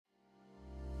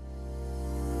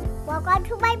Welcome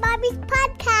to my mommy's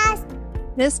podcast.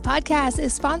 This podcast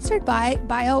is sponsored by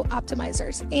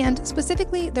Bio-Optimizers and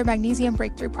specifically their Magnesium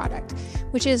Breakthrough product,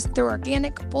 which is their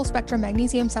organic full-spectrum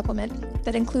magnesium supplement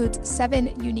that includes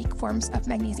 7 unique forms of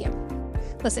magnesium.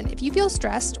 Listen, if you feel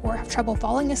stressed or have trouble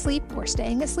falling asleep or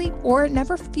staying asleep or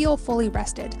never feel fully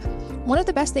rested, one of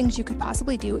the best things you could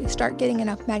possibly do is start getting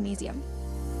enough magnesium.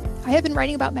 I have been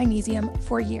writing about magnesium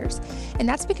for years, and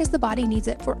that's because the body needs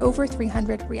it for over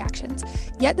 300 reactions.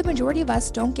 Yet the majority of us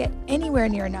don't get anywhere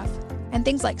near enough. And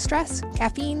things like stress,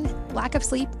 caffeine, lack of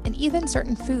sleep, and even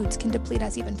certain foods can deplete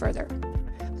us even further.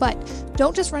 But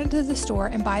don't just run into the store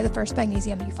and buy the first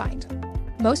magnesium you find.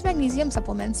 Most magnesium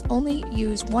supplements only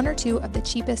use 1 or 2 of the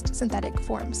cheapest synthetic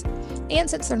forms. And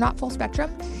since they're not full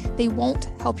spectrum, they won't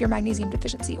help your magnesium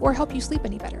deficiency or help you sleep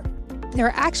any better. There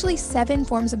are actually 7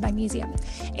 forms of magnesium,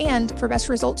 and for best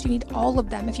results, you need all of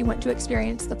them if you want to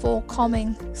experience the full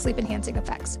calming, sleep-enhancing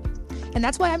effects. And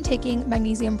that's why I'm taking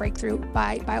Magnesium Breakthrough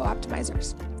by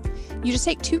Bio-Optimizers. You just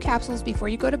take 2 capsules before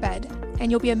you go to bed, and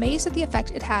you'll be amazed at the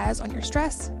effect it has on your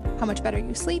stress, how much better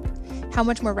you sleep, how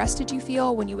much more rested you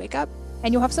feel when you wake up,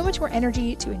 and you'll have so much more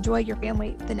energy to enjoy your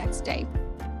family the next day.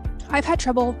 I've had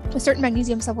trouble with certain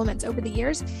magnesium supplements over the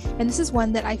years, and this is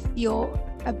one that I feel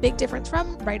a big difference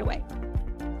from right away.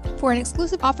 For an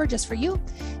exclusive offer just for you,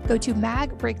 go to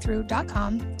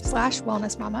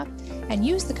magbreakthrough.com/wellnessmama and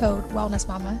use the code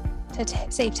wellnessmama to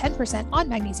save 10% on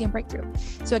Magnesium Breakthrough.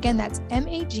 So again, that's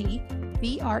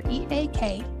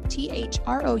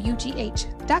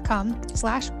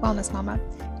magbreakthrough.com/wellnessmama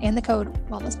and the code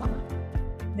wellnessmama.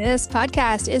 This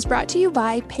podcast is brought to you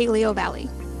by Paleo Valley.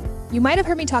 You might have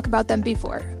heard me talk about them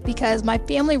before because my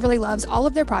family really loves all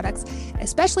of their products,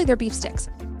 especially their beef sticks.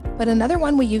 But another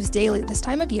one we use daily this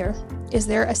time of year is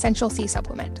their Essential C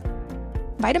supplement.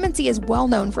 Vitamin C is well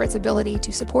known for its ability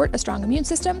to support a strong immune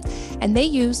system, and they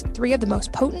use 3 of the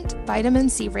most potent vitamin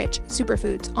C-rich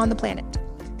superfoods on the planet: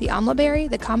 the amla berry,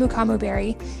 the camu camu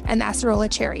berry, and the acerola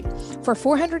cherry, for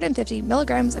 450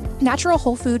 milligrams of natural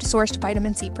whole food sourced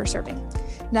vitamin C per serving.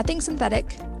 Nothing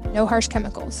synthetic, no harsh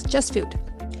chemicals, just food.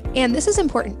 And this is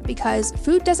important because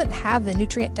food doesn't have the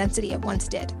nutrient density it once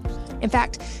did. In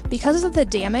fact, because of the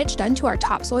damage done to our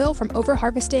topsoil from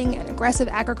overharvesting and aggressive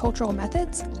agricultural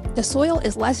methods, the soil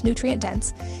is less nutrient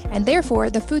dense, and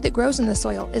therefore the food that grows in the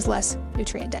soil is less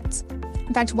nutrient dense.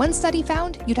 In fact, one study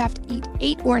found you'd have to eat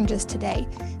 8 oranges today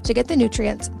to get the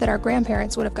nutrients that our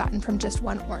grandparents would have gotten from just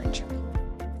 1 orange.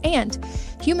 And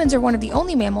humans are one of the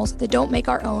only mammals that don't make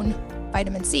our own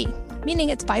vitamin C, meaning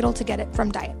it's vital to get it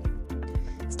from diet.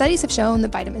 Studies have shown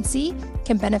that vitamin C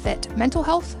can benefit mental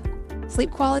health,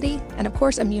 sleep quality, and of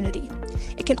course, immunity.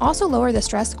 It can also lower the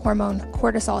stress hormone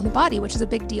cortisol in the body, which is a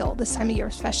big deal this time of year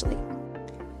especially.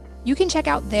 You can check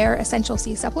out their Essential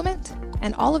C supplement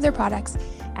and all of their products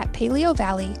at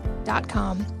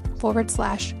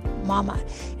paleovalley.com/mama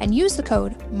and use the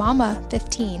code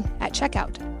MAMA15 at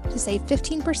checkout to save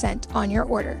 15% on your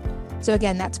order. So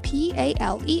again, that's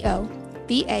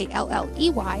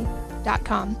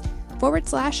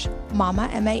paleovalley.com/mama,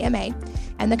 M-A-M-A,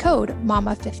 and the code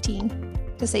MAMA15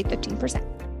 to save 15%.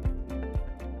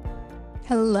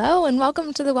 Hello, and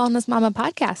welcome to the Wellness Mama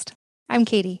podcast. I'm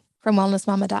Katie from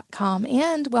wellnessmama.com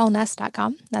and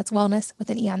wellness.com. That's wellness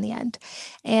with an E on the end.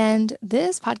 And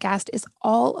this podcast is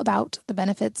all about the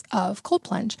benefits of cold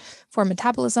plunge for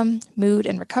metabolism, mood,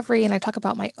 and recovery. And I talk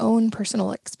about my own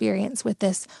personal experience with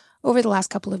this over the last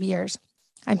couple of years.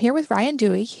 I'm here with Ryan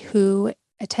Duey, who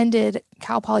attended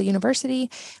Cal Poly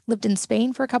University, lived in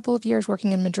Spain for a couple of years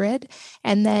working in Madrid,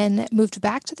 and then moved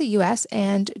back to the US.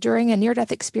 And during a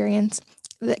near-death experience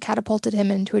that catapulted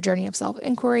him into a journey of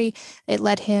self-inquiry, it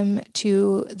led him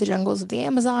to the jungles of the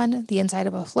Amazon, the inside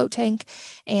of a float tank,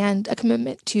 and a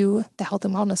commitment to the health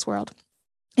and wellness world.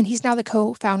 And he's now the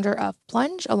co-founder of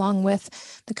Plunge, along with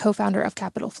the co-founder of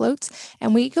Capital Floats.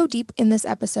 And we go deep in this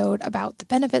episode about the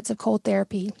benefits of cold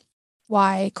therapy,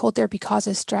 why cold therapy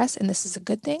causes stress, and this is a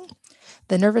good thing,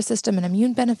 the nervous system and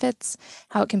immune benefits,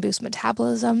 how it can boost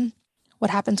metabolism,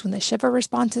 what happens when the shiver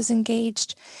response is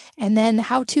engaged, and then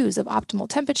how-tos of optimal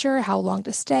temperature, how long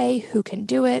to stay, who can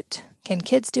do it, can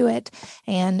kids do it,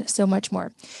 and so much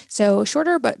more. So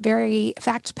shorter but very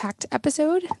fact-packed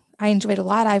episode. I enjoyed a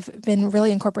lot. I've been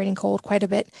really incorporating cold quite a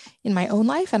bit in my own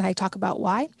life, and I talk about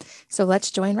why. So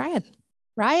let's join Ryan.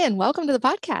 Ryan, welcome to the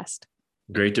podcast.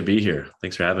 Great to be here.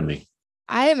 Thanks for having me.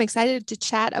 I am excited to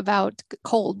chat about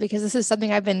cold because this is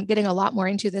something I've been getting a lot more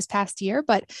into this past year.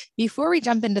 But before we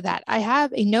jump into that, I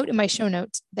have a note in my show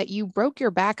notes that you broke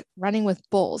your back running with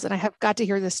bulls, and I have got to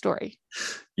hear this story.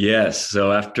 Yes.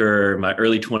 So after my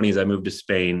early 20s, I moved to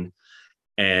Spain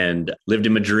and lived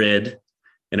in Madrid.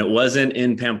 And it wasn't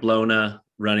in Pamplona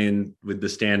running with the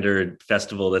standard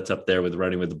festival that's up there with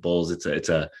Running with the Bulls. It's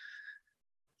an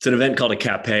event called a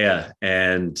capella,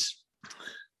 and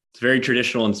it's very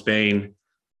traditional in Spain.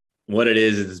 What it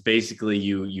is basically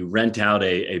you rent out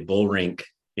a bull rink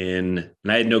and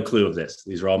I had no clue of this.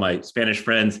 These were all my Spanish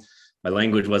friends. My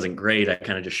language wasn't great. I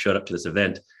kind of just showed up to this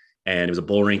event, and it was a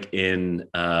bull rink in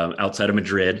outside of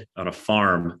Madrid on a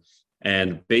farm.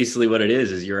 And basically what it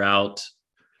is you're out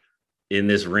in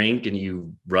this rink and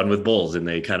you run with bulls, and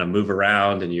they kind of move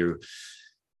around, and a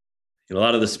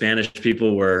lot of the Spanish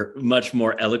people were much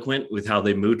more eloquent with how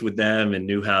they moved with them and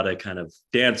knew how to kind of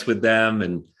dance with them.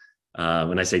 And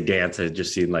when I say dance, I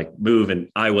just seen like move, and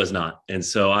I was not. And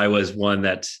so I was one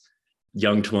that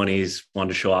young 20s wanted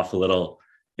to show off a little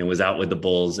and was out with the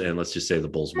bulls. And let's just say the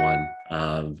bulls won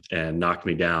and knocked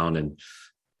me down, and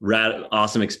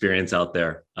awesome experience out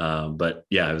there. But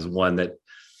yeah, it was one that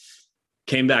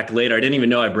came back later. I didn't even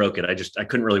know I broke it. I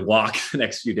couldn't really walk the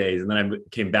next few days. And then I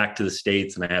came back to the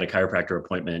States and I had a chiropractor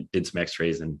appointment, did some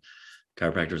x-rays, and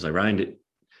chiropractor was like, Ryan, did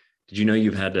you know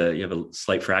you have a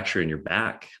slight fracture in your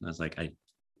back? And I was like,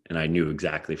 I knew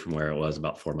exactly from where it was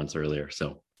about 4 months earlier.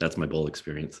 So that's my bull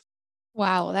experience.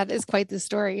 Wow. That is quite the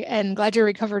story, and glad you're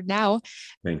recovered now.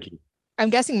 Thank you. I'm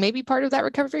guessing maybe part of that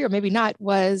recovery, or maybe not,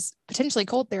 was potentially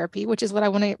cold therapy, which is what I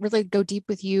want to really go deep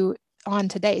with you on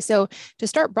today. So to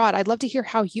start broad, I'd love to hear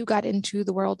how you got into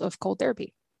the world of cold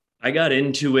therapy. I got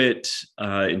into it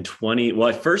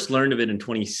I first learned of it in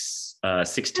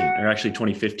 2016, or actually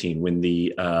 2015, when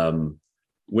the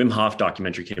Wim Hof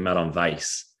documentary came out on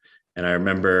Vice. And I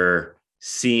remember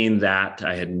seeing that.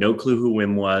 I had no clue who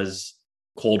Wim was.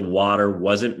 Cold water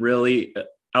wasn't really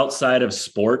outside of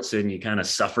sports, and you kind of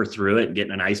suffer through it,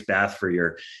 getting an ice bath for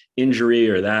your injury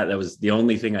or that was the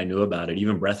only thing I knew about it,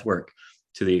 even breath work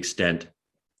to the extent.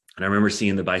 And I remember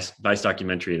seeing the Vice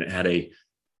documentary, and it had a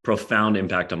profound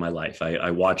impact on my life.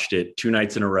 I watched it 2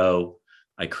 nights in a row.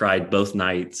 I cried both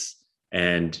nights,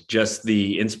 and just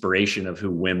the inspiration of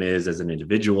who Wim is as an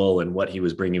individual and what he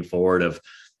was bringing forward of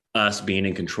us being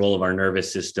in control of our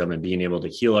nervous system and being able to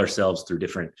heal ourselves through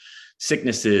different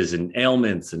sicknesses and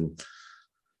ailments and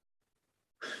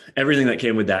everything that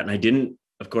came with that. And I didn't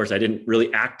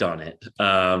really act on it.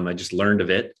 I just learned of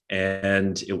it.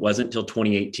 And it wasn't until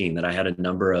 2018 that I had a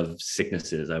number of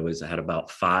sicknesses. I had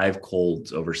about 5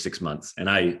 colds over 6 months. And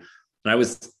I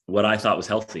was what I thought was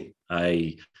healthy.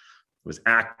 I was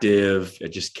active. I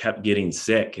just kept getting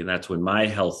sick. And that's when my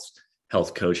health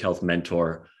coach, health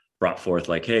mentor brought forth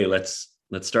like, hey, let's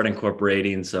start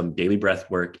incorporating some daily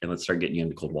breath work, and let's start getting you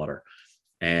into cold water.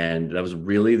 And that was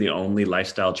really the only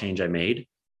lifestyle change I made.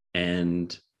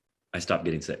 And I stopped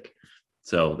getting sick.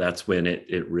 So that's when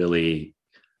it really,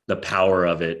 the power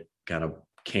of it kind of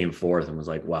came forth and was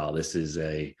like, wow, this is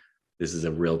a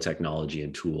real technology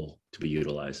and tool to be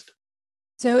utilized.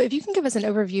 So if you can give us an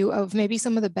overview of maybe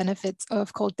some of the benefits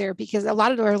of cold therapy, because a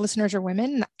lot of our listeners are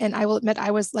women, and I will admit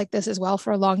I was like this as well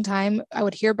for a long time. I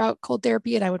would hear about cold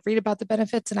therapy and I would read about the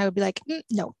benefits, and I would be like,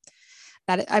 no,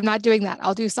 I'm not doing that.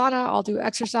 I'll do sauna, I'll do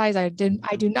exercise. I do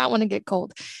not want to get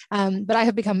cold. But I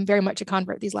have become very much a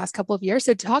convert these last couple of years.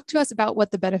 So talk to us about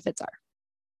what the benefits are.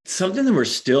 Something that we're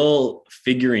still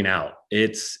figuring out.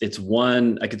 It's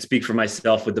one, I could speak for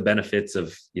myself with the benefits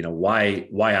of, why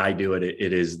I do it.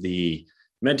 It is the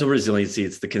mental resiliency.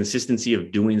 It's the consistency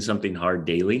of doing something hard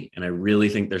daily. And I really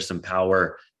think there's some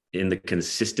power in the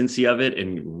consistency of it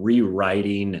and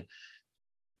rewriting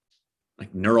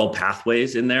like neural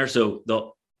pathways in there. So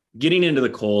getting into the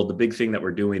cold, the big thing that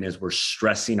we're doing is we're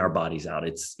stressing our bodies out.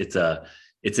 It's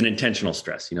an intentional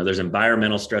stress. There's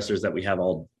environmental stressors that we have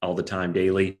all the time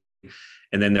daily.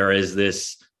 And then there is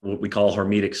this, what we call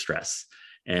hormetic stress,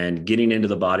 and getting into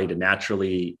the body to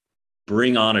naturally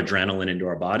bring on adrenaline into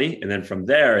our body. And then from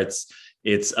there,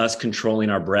 it's us controlling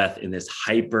our breath in this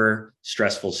hyper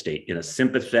stressful state. In a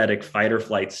sympathetic fight or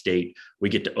flight state, we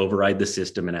get to override the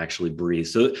system and actually breathe.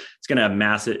 So it's going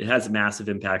to it has massive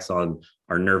impacts on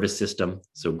our nervous system.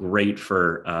 So great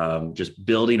for just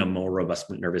building a more robust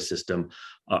nervous system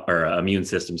or immune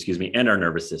system, and our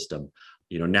nervous system.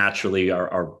 Naturally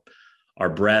our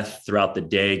breath throughout the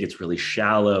day gets really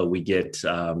shallow. We get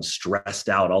stressed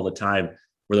out all the time,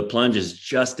 where the plunge is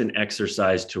just an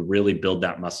exercise to really build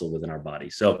that muscle within our body.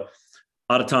 So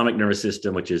autonomic nervous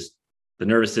system, which is the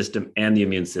nervous system and the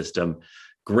immune system,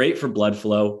 great for blood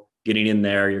flow. Getting in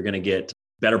there, you're going to get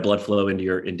better blood flow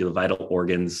into the vital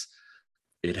organs.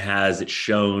 It's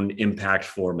shown impact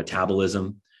for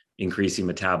metabolism, increasing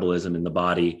metabolism in the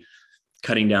body,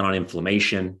 cutting down on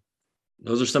inflammation.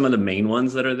 Those are some of the main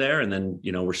ones that are there. And then,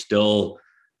 there's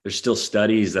still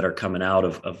studies that are coming out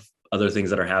of other things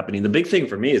that are happening. The big thing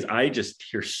for me is I just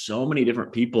hear so many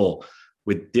different people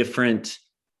with different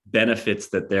benefits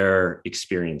that they're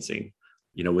experiencing.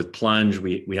 With Plunge,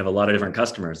 we have a lot of different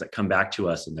customers that come back to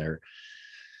us, and they're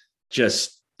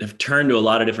just have turned to a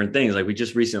lot of different things. Like we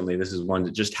just recently, this is one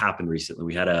that just happened recently.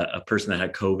 We had a person that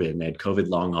had COVID, and they had COVID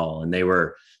long haul, and they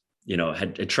were,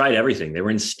 had tried everything. They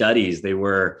were in studies. They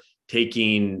were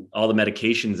taking all the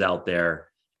medications out there,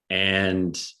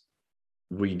 and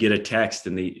we get a text,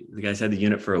 and the guy's had the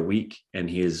unit for a week, and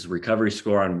his recovery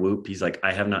score on Whoop, he's like,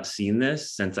 I have not seen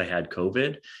this since I had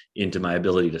COVID, into my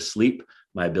ability to sleep,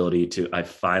 my ability to, I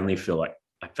finally feel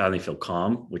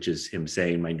calm, which is him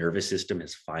saying my nervous system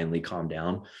has finally calmed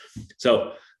down.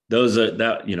 So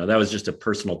that was just a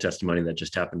personal testimony that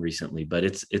just happened recently, but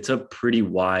it's a pretty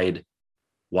wide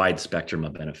spectrum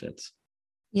of benefits.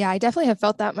 Yeah, I definitely have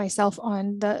felt that myself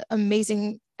on the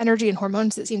amazing energy and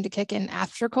hormones that seem to kick in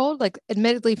after cold. Like,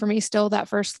 admittedly, for me, still that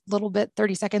first little bit,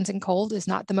 30 seconds in cold is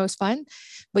not the most fun,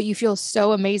 but you feel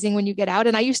so amazing when you get out.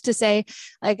 And I used to say,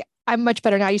 like, I'm much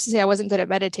better now. I used to say I wasn't good at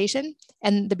meditation.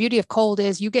 And the beauty of cold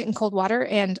is you get in cold water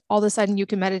and all of a sudden you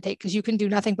can meditate because you can do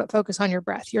nothing but focus on your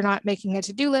breath. You're not making a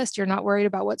to-do list. You're not worried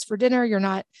about what's for dinner. You're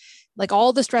not, like,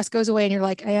 all the stress goes away and you're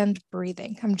like, and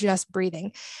breathing. I'm just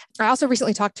breathing. I also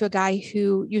recently talked to a guy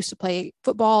who used to play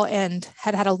football and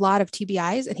had a lot of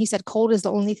TBIs. And he said cold is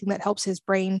the only thing that helps his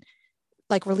brain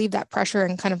like relieve that pressure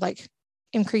and kind of like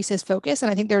increase his focus.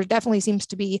 And I think there definitely seems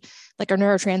to be like a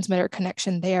neurotransmitter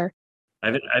connection there. I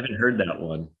haven't heard that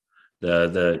one.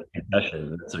 The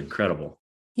concussion. That's incredible.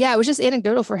 Yeah, it was just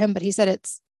anecdotal for him, but he said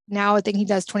it's now, I think he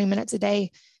does 20 minutes a day,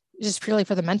 just purely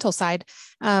for the mental side.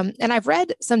 And I've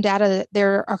read some data that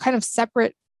there are kind of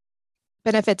separate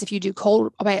benefits if you do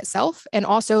cold by itself, and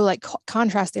also like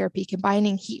contrast therapy,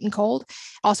 combining heat and cold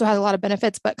also has a lot of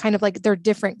benefits, but kind of like they're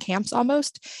different camps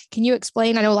almost. Can you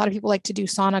explain? I know a lot of people like to do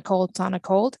sauna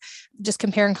cold, just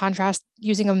compare and contrast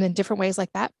using them in different ways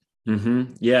like that.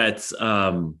 Mm-hmm. Yeah, it's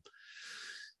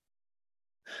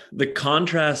the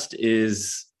contrast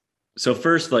is, so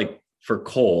first, like for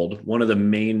cold, one of the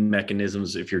main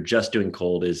mechanisms, if you're just doing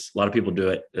cold, is a lot of people do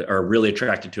it, are really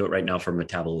attracted to it right now for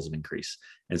metabolism increase.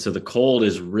 And so the cold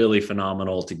is really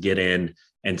phenomenal to get in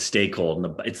and stay cold.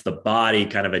 And it's the body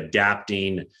kind of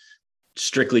adapting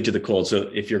strictly to the cold. So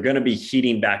if you're going to be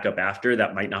heating back up after,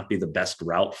 that might not be the best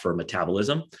route for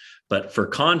metabolism. But for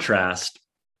contrast,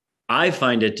 I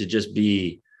find it to just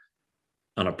be,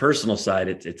 on a personal side,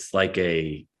 it's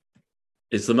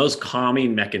the most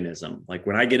calming mechanism. Like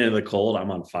when I get into the cold,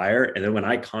 I'm on fire. And then when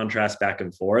I contrast back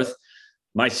and forth,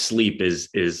 my sleep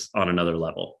is on another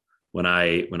level when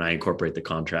I incorporate the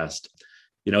contrast.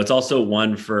 It's also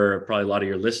one for probably a lot of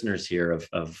your listeners here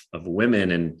of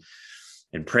women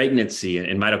and pregnancy,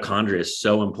 and mitochondria is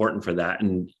so important for that.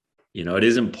 And, it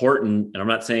is important. And I'm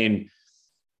not saying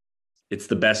it's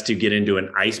the best to get into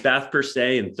an ice bath per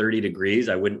se in 30 degrees.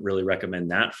 I wouldn't really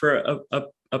recommend that for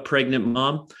a pregnant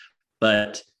mom,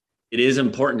 but it is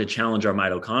important to challenge our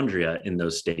mitochondria in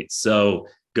those states. So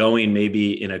going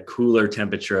maybe in a cooler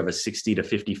temperature of a 60 to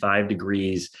 55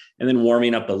 degrees and then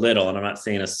warming up a little. And I'm not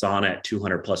saying a sauna at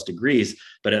 200 plus degrees,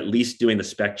 but at least doing the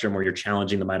spectrum where you're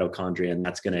challenging the mitochondria. And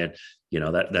that's going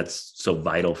to, that's so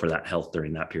vital for that health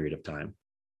during that period of time.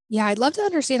 Yeah, I'd love to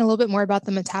understand a little bit more about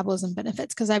the metabolism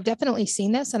benefits, because I've definitely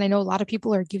seen this and I know a lot of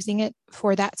people are using it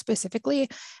for that specifically.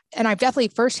 And I've definitely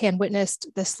firsthand witnessed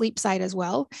the sleep side as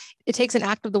well. It takes an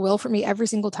act of the will for me every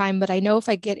single time, but I know if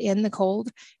I get in the cold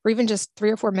or even just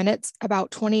 3 or 4 minutes,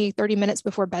 about 20, 30 minutes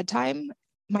before bedtime,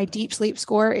 my deep sleep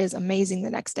score is amazing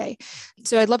the next day.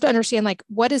 So I'd love to understand, like,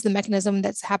 what is the mechanism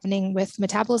that's happening with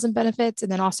metabolism benefits and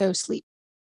then also sleep?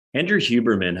 Andrew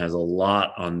Huberman has a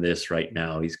lot on this right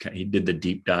now. He did the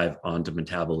deep dive onto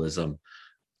metabolism.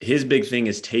 His big thing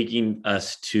is taking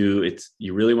us to,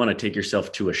 you really want to take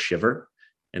yourself to a shiver,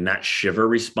 and that shiver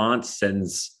response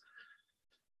is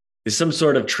some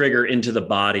sort of trigger into the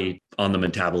body on the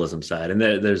metabolism side. And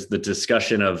there's the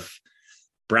discussion of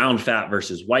brown fat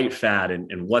versus white fat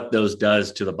and what those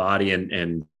does to the body,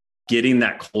 and getting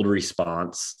that cold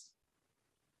response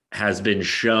has been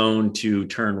shown to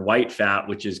turn white fat,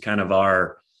 which is kind of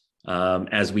our,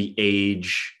 as we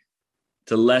age,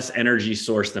 it's a less energy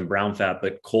source than brown fat,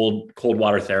 but cold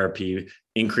water therapy,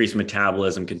 increased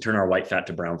metabolism can turn our white fat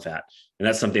to brown fat. And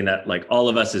that's something that, like, all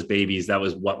of us as babies, that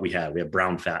was what we had. We have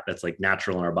brown fat that's like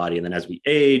natural in our body. And then as we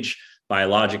age,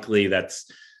 biologically, that's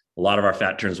a lot of our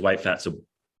fat turns white fat. So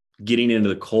getting into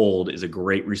the cold is a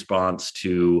great response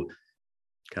to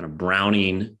kind of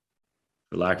browning,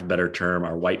 for lack of a better term,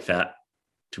 our white fat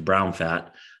to brown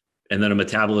fat. And then a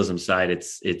metabolism side,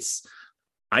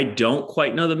 I don't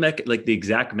quite know the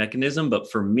exact mechanism, but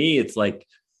for me, it's like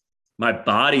my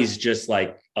body's just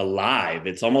like alive.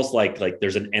 It's almost like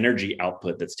there's an energy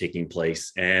output that's taking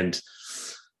place. And,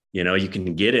 you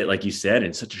can get it, like you said,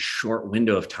 in such a short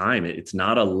window of time. It's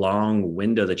not a long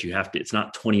window that you have to, it's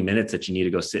not 20 minutes that you need to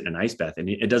go sit in an ice bath. And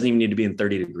it doesn't even need to be in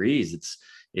 30 degrees.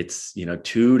 It's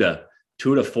 2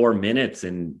 to 4 minutes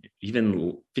and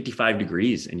even 55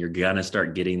 degrees. And you're going to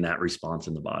start getting that response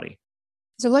in the body.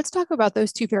 So let's talk about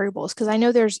those two variables, because I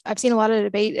know I've seen a lot of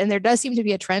debate, and there does seem to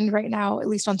be a trend right now, at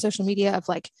least on social media, of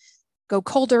like, go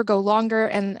colder, go longer.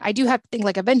 And I do have to think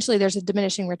like eventually there's a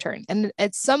diminishing return. And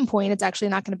at some point, it's actually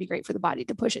not going to be great for the body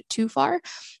to push it too far.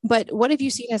 But what have you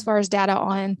seen as far as data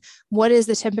on what is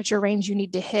the temperature range you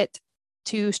need to hit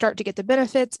to start to get the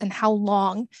benefits, and how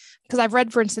long? Because I've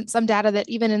read, for instance, some data that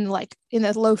even in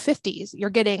the low 50s, you're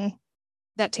getting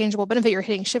that tangible benefit, you're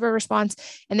hitting shiver response,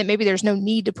 and that maybe there's no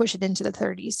need to push it into the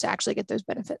 30s to actually get those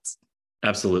benefits.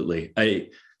 Absolutely.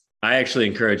 I actually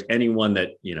encourage anyone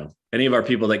that, any of our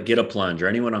people that get a plunge, or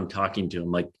anyone I'm talking to,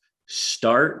 I'm like,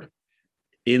 start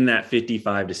in that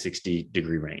 55 to 60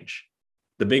 degree range.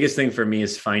 The biggest thing for me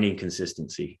is finding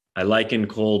consistency. I liken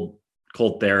cold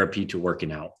therapy to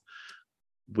working out.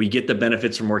 We get the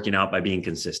benefits from working out by being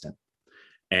consistent,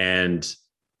 and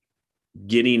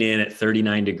getting in at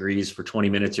 39 degrees for 20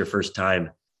 minutes your first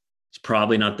time, it's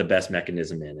probably not the best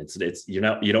mechanism in. You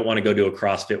don't want to go do a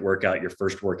CrossFit workout, your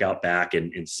first workout back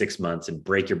in 6 months, and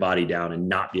break your body down and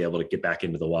not be able to get back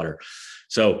into the water.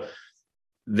 So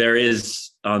there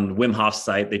is, on Wim Hof's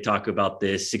site, they talk about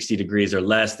this 60 degrees or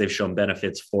less. They've shown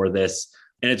benefits for this.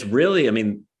 And it's really,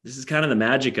 this is kind of the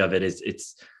magic of it, is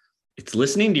it's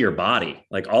listening to your body.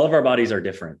 Like, all of our bodies are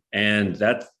different. And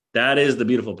that is the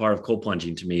beautiful part of cold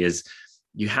plunging to me, is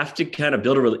you have to kind of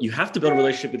build a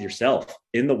relationship with yourself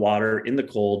in the water, in the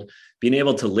cold, being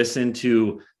able to listen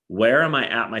to, where am I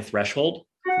at my threshold?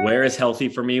 Where is healthy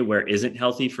for me? Where isn't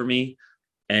healthy for me?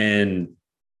 And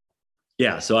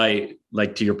yeah, so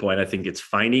to your point, I think it's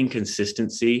finding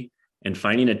consistency and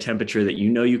finding a temperature that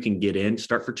you can get in.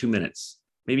 Start for 2 minutes,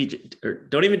 maybe, or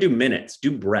don't even do minutes,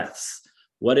 do breaths.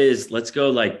 Let's go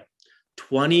like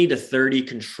 20 to 30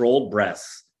 controlled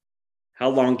breaths. How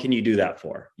long can you do that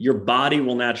for? Your body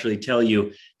will naturally tell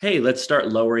you, hey, let's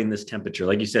start lowering this temperature.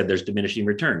 Like you said, there's diminishing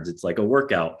returns. It's like a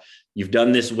workout. You've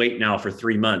done this weight now for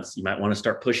 3 months. You might want to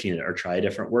start pushing it, or try a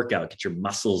different workout, get your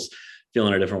muscles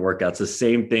feeling a different workout. It's the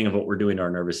same thing of what we're doing to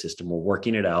our nervous system. We're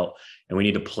working it out, and we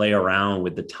need to play around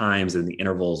with the times and the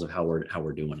intervals of how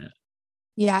we're doing it.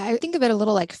 Yeah, I think of it a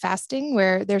little like fasting,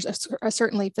 where there's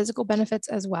certainly physical benefits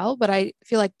as well. But I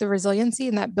feel like the resiliency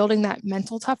and that building that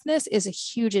mental toughness is a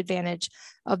huge advantage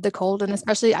of the cold. And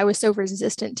especially, I was so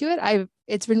resistant to it.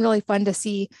 It's been really fun to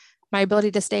see my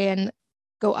ability to stay in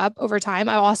go up over time.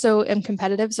 I also am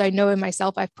competitive. So I know in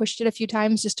myself, I've pushed it a few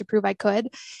times just to prove I could,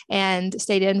 and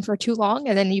stayed in for too long.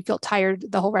 And then you feel tired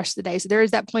the whole rest of the day. So there is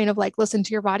that point of like, listen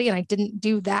to your body. And I didn't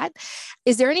do that.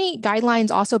 Is there any guidelines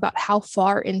also about how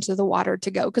far into the water to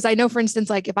go? Because I know, for instance,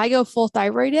 like if I go full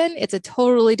thyroid in, it's a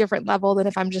totally different level than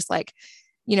if I'm just like,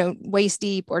 waist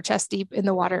deep or chest deep in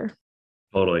the water.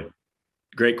 Totally.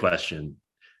 Great question.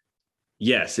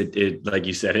 Yes, it like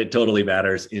you said, it totally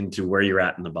matters into where you're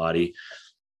at in the body.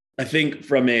 I think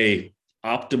from a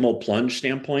optimal plunge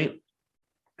standpoint,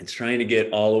 it's trying to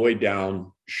get all the way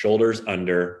down, shoulders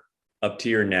under, up to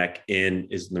your neck, in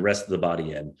is the rest of the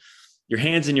body in. Your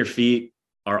hands and your feet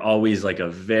are always like a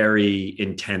very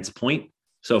intense point.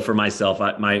 So for myself,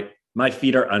 my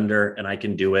feet are under and I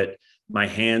can do it. My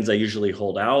hands, I usually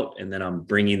hold out, and then I'm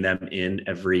bringing them in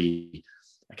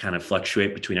I kind of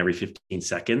fluctuate between every 15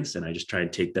 seconds, and I just try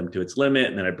and take them to its limit,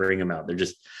 and then I bring them out.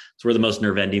 It's where the most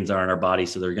nerve endings are in our body.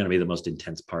 So they're going to be the most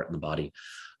intense part in the body.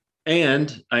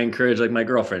 And I encourage, like my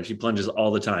girlfriend, she plunges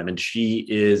all the time, and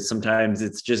sometimes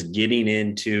it's just getting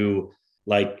into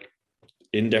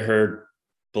her,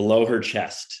 below her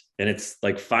chest. And it's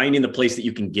like finding the place that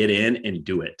you can get in and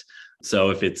do it. So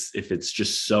if it's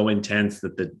just so intense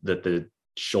that the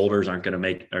shoulders aren't going to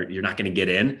make, or you're not going to get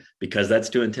in because that's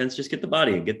too intense, just get the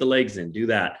body and get the legs in, do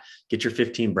that, get your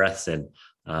 15 breaths in.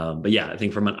 But yeah, I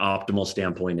think from an optimal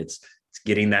standpoint, it's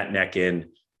getting that neck in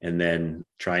and then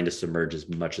trying to submerge as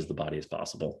much as the body as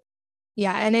possible.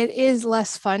 Yeah. And it is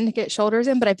less fun to get shoulders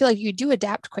in, but I feel like you do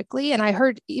adapt quickly. And I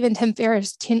heard even Tim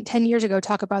Ferriss 10 years ago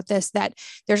talk about this, that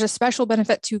there's a special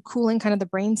benefit to cooling kind of the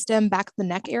brainstem back the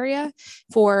neck area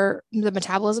for the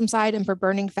metabolism side and for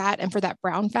burning fat and for that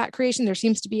brown fat creation. There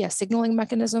seems to be a signaling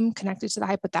mechanism connected to the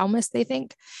hypothalamus, they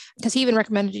think, because he even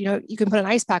recommended, you can put an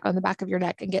ice pack on the back of your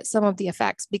neck and get some of the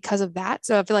effects because of that.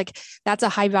 So I feel like that's a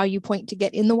high value point to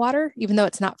get in the water, even though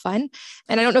it's not fun.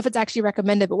 And I don't know if it's actually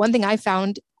recommended, but one thing I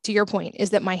found to your point,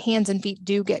 is that my hands and feet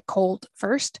do get cold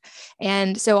first.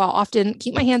 And so I'll often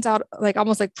keep my hands out, like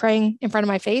almost like praying in front of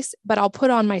my face, but I'll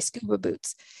put on my scuba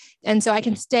boots. And so I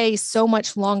can stay so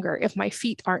much longer if my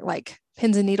feet aren't like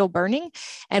pins and needle burning.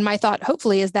 And my thought,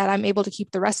 hopefully, is that I'm able to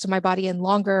keep the rest of my body in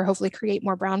longer, hopefully create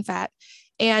more brown fat.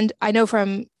 And I know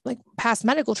from like past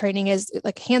medical training is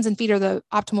like hands and feet are the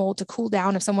optimal to cool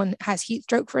down if someone has heat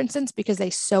stroke, for instance, because they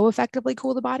so effectively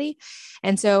cool the body.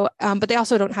 And so, but they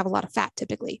also don't have a lot of fat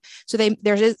typically. So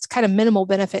there's kind of minimal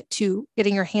benefit to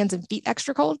getting your hands and feet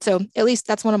extra cold. So at least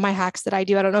that's one of my hacks that I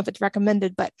do. I don't know if it's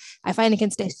recommended, but I find it can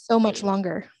stay so much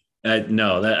longer.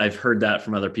 No, that I've heard that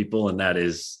from other people, and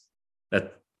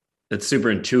that's super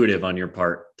intuitive on your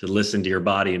part to listen to your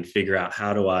body and figure out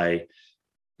how do I.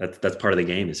 That's part of the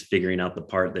game, is figuring out the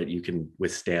part that you can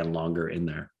withstand longer in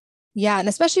there. Yeah. And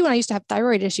especially when I used to have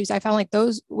thyroid issues, I found like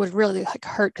those would really like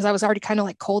hurt because I was already kind of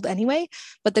like cold anyway.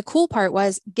 But the cool part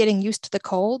was getting used to the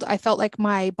cold. I felt like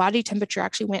my body temperature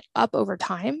actually went up over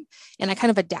time and I kind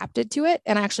of adapted to it.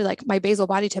 And actually like my basal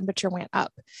body temperature went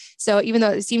up. So even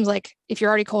though it seems like if you're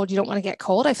already cold, you don't want to get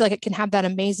cold, I feel like it can have that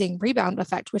amazing rebound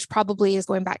effect, which probably is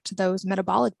going back to those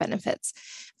metabolic benefits.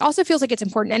 It also feels like it's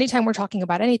important anytime we're talking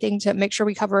about anything to make sure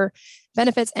we cover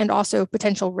benefits and also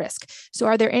potential risk. So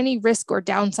are there any risk or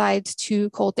downsides to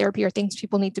cold therapy or things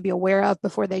people need to be aware of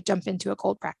before they jump into a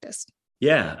cold practice?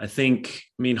 Yeah, I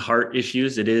mean, heart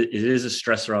issues, it is a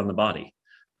stressor on the body.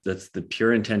 That's the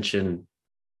pure intention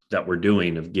that we're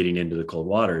doing of getting into the cold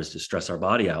water, is to stress our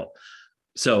body out.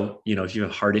 So, if you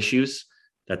have heart issues,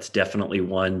 that's definitely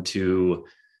one to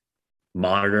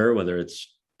monitor, whether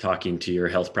it's talking to your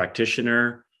health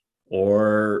practitioner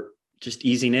or just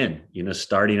easing in,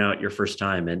 starting out your first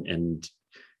time. And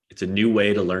it's a new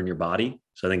way to learn your body.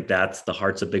 So I think the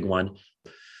heart's a big one.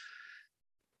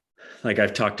 Like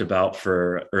I've talked about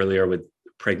for earlier with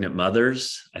pregnant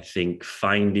mothers, I think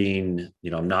finding,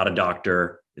 I'm not a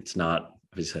doctor. It's not,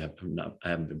 obviously I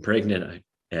haven't been pregnant.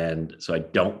 And so I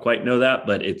don't quite know that,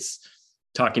 but it's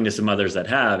talking to some others that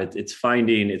have, it's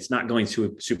finding, it's not going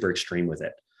super extreme with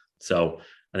it. So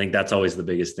I think that's always the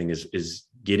biggest thing is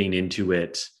getting into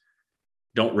it.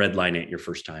 Don't redline it your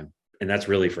first time. And that's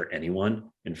really for anyone,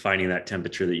 and finding that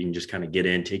temperature that you can just kind of get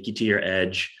in, take you to your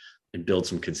edge and build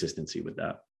some consistency with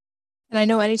that. And I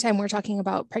know anytime we're talking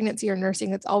about pregnancy or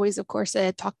nursing, it's always, of course,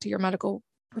 a talk to your medical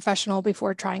professional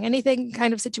before trying anything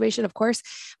kind of situation, of course.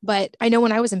 But I know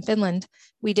when I was in Finland,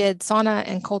 we did sauna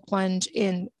and cold plunge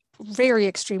in very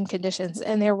extreme conditions.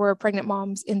 And there were pregnant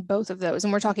moms in both of those.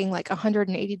 And we're talking like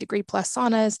 180-degree plus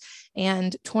saunas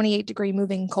and 28-degree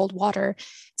moving cold water.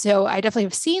 So I definitely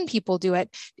have seen people do it.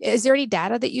 Is there any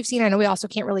data that you've seen? I know we also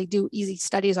can't really do easy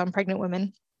studies on pregnant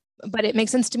women, but it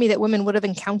makes sense to me that women would have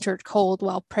encountered cold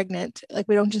while pregnant. Like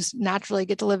we don't just naturally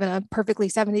get to live in a perfectly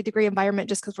 70-degree environment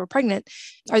just because we're pregnant.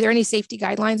 Are there any safety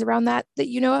guidelines around that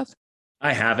you know of?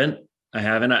 I haven't.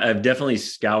 I've definitely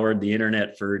scoured the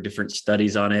internet for different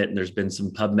studies on it. And there's been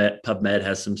some PubMed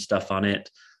has some stuff on it.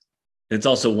 It's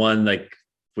also one, like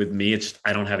with me,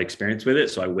 I don't have experience with it.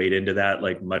 So I wade into that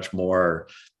like much more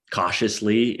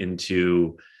cautiously,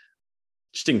 into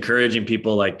just encouraging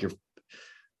people, like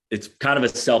it's kind of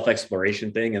a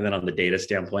self-exploration thing. And then on the data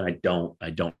standpoint, I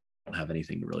don't have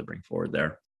anything to really bring forward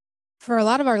there. For a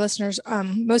lot of our listeners,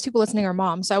 most people listening are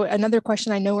moms. So another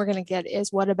question I know we're going to get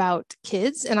is, what about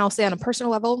kids? And I'll say on a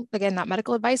personal level, again, not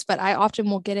medical advice, but I often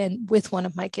will get in with one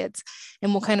of my kids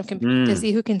and we'll kind of compete to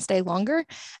see who can stay longer.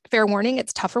 Fair warning,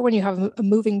 it's tougher when you have a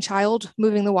moving child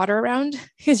moving the water around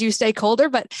because you stay colder.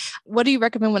 But what do you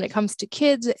recommend when it comes to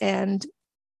kids and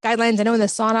guidelines? I know in the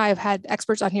sauna, I've had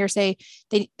experts on here say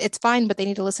it's fine, but they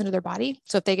need to listen to their body.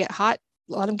 So if they get hot,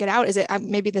 let them get out. Is it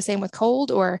maybe the same with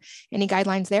cold, or any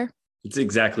guidelines there? It's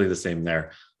exactly the same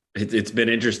there. It's been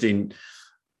interesting.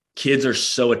 Kids are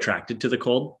so attracted to the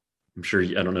cold. I'm sure,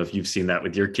 I don't know if you've seen that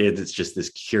with your kids. It's just this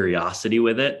curiosity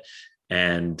with it.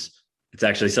 And it's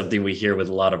actually something we hear with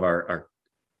a lot of our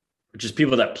just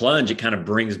people that plunge. It kind of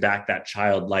brings back that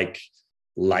childlike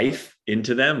life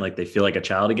into them. Like they feel like a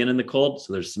child again in the cold.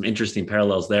 So there's some interesting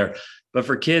parallels there. But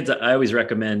for kids, I always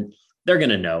recommend, they're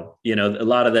going to know, a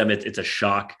lot of them, it's a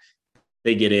shock.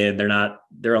 They get in,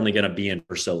 they're only going to be in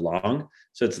for so long.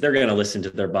 So they're going to listen to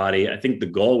their body. I think the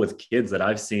goal with kids that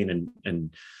I've seen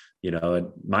and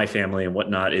my family and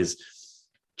whatnot is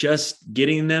just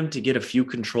getting them to get a few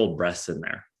controlled breaths in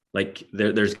there. Like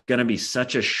there's going to be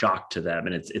such a shock to them,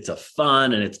 and it's a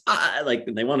fun, and it's like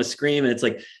they want to scream. And it's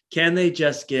like, can they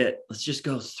just let's just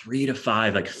go 3 to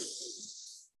 5,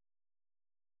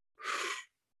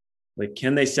 like,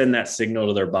 can they send that signal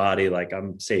to their body? Like,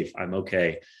 I'm safe, I'm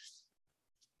okay.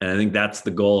 And I think that's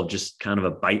the goal of just kind of a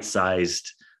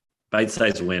bite-sized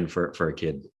bite-sized win for a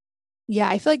kid. Yeah,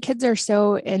 I feel like kids are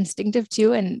so instinctive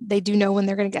too, and they do know when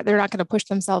they're not going to push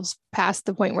themselves past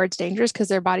the point where it's dangerous because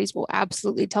their bodies will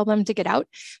absolutely tell them to get out.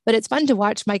 But it's fun to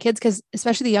watch my kids because,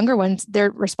 especially the younger ones,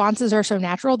 their responses are so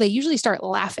natural. They usually start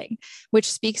laughing, which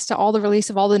speaks to all the release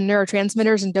of all the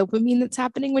neurotransmitters and dopamine that's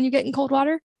happening when you get in cold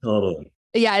water. Totally.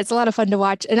 Yeah, it's a lot of fun to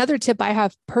watch. Another tip I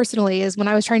have personally is when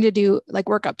I was trying to do like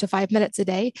work up to 5 minutes a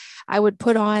day, I would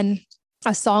put on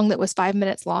a song that was 5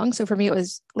 minutes long. So for me, it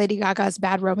was Lady Gaga's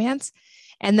Bad Romance.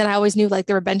 And then I always knew like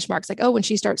there were benchmarks like, oh, when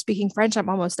she starts speaking French, I'm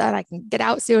almost done. I can get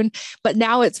out soon. But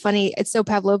now it's funny. It's so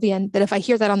Pavlovian that if I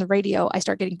hear that on the radio, I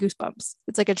start getting goosebumps.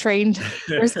 It's like a trained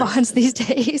response these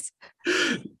days.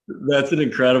 That's an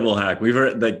incredible hack. We've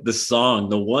heard like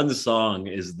the one song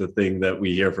is the thing that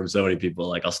we hear from so many people.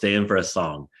 Like, I'll stay in for a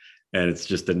song. And it's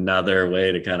just another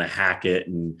way to kind of hack it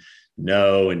and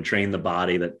know and train the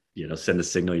body that, send a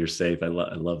signal you're safe. I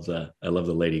love the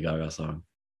Lady Gaga song.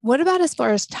 What about as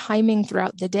far as timing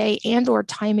throughout the day and or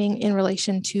timing in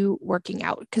relation to working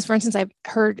out? Because for instance, I've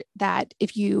heard that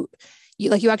if you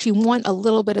actually want a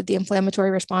little bit of the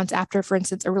inflammatory response after, for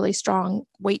instance, a really strong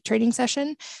weight training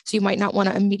session. So you might not want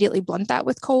to immediately blunt that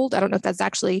with cold. I don't know if that's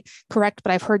actually correct,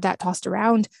 but I've heard that tossed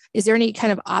around. Is there any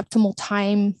kind of optimal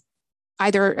time,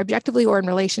 either objectively or in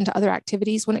relation to other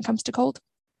activities when it comes to cold?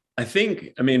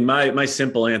 My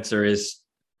simple answer is,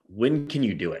 when can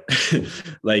you do it?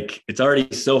 Like, it's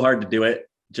already so hard to do it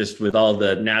just with all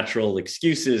the natural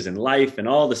excuses and life and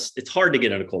all this. It's hard to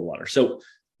get into cold water. So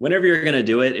whenever you're going to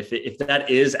do it, if that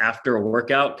is after a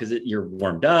workout, because you're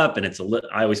warmed up and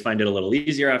I always find it a little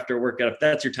easier after a workout. If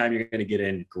that's your time, you're going to get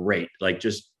in, great. Like,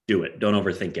 just do it. Don't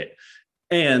overthink it.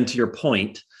 And to your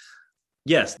point,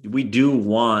 yes, we do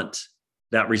want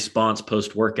that response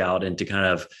post-workout and to kind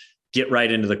of get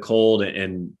right into the cold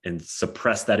and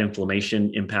suppress that inflammation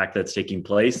impact that's taking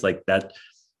place. Like that,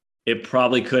 it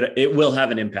will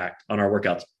have an impact on our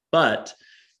workouts. But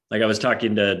like, I was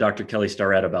talking to Dr. Kelly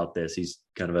Starrett about this. He's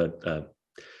kind of a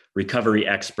recovery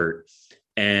expert.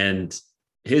 And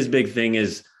his big thing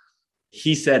is,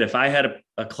 he said, if I had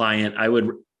a client,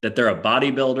 that they're a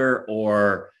bodybuilder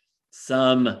or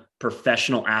some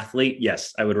professional athlete,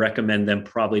 yes, I would recommend them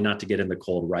probably not to get in the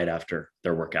cold right after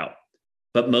their workout.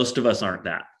 But most of us aren't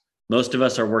that. Most of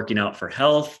us are working out for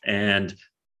health and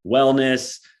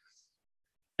wellness.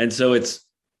 And so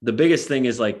the biggest thing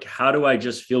is like, how do I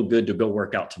just feel good to go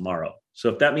work out tomorrow? So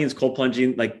if that means cold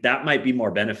plunging, like that might be more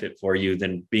benefit for you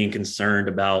than being concerned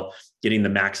about getting the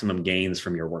maximum gains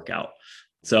from your workout.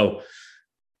 So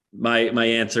my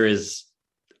answer is,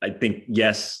 I think,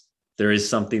 yes, there is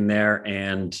something there.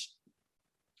 And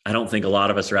I don't think a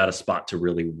lot of us are at a spot to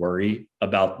really worry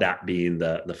about that being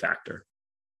the factor.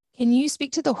 Can you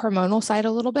speak to the hormonal side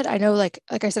a little bit? I know, like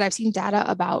I said, I've seen data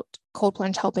about cold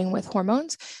plunge helping with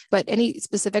hormones, but any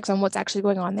specifics on what's actually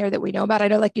going on there that we know about? I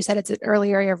know, like you said, it's an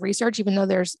early area of research, even though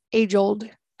there's age-old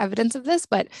evidence of this,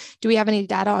 but do we have any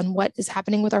data on what is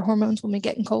happening with our hormones when we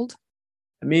get in cold?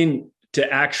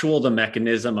 The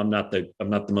mechanism, I'm not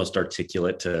the most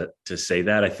articulate to say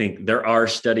that. I think there are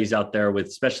studies out there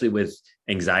especially with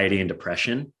anxiety and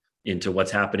depression into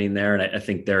what's happening there. And I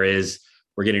think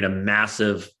we're getting a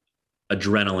massive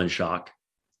adrenaline shock.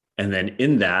 And then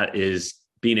in that is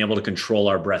being able to control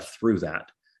our breath through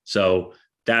that. So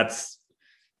that's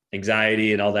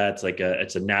anxiety and all that.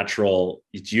 It's a natural,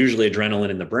 it's usually adrenaline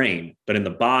in the brain, but in the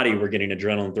body, we're getting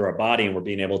adrenaline through our body and we're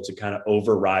being able to kind of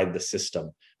override the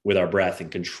system with our breath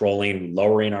and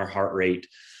lowering our heart rate.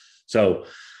 So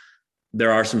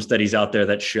there are some studies out there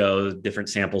that show different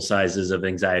sample sizes of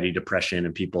anxiety, depression,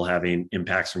 and people having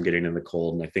impacts from getting in the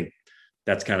cold. And I think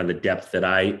that's kind of the depth that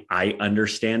I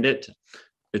understand it.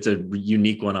 It's a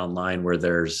unique one online where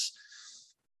there's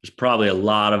probably a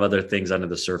lot of other things under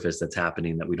the surface that's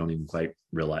happening that we don't even quite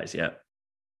realize yet.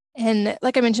 And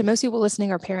like I mentioned, most people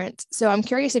listening are parents. So I'm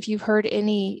curious if you've heard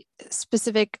any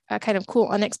specific kind of cool,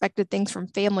 unexpected things from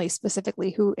families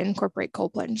specifically who incorporate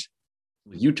cold plunge.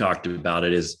 You talked about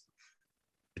it,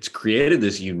 it's created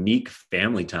this unique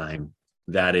family time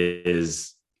that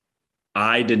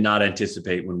I did not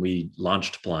anticipate when we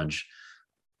launched Plunge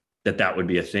that would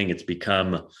be a thing. It's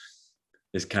become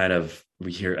this kind of, I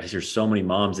hear so many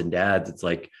moms and dads. It's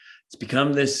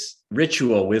become this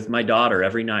ritual with my daughter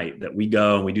every night that we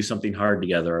go and we do something hard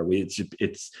together.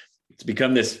 It's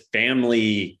become this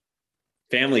family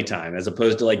time as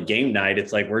opposed to like game night.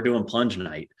 It's like we're doing Plunge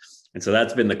night. And so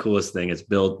that's been the coolest thing. It's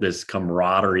built this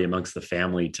camaraderie amongst the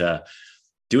family to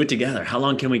do it together. How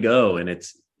long can we go? And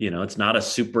it's not a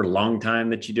super long time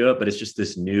that you do it, but it's just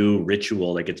this new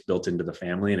ritual that gets built into the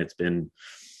family. And it's been,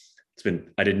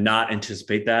 I did not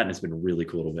anticipate that. And it's been really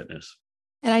cool to witness.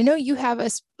 And I know you have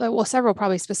several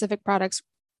probably specific products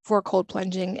for cold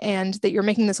plunging, and that you're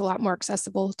making this a lot more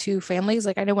accessible to families.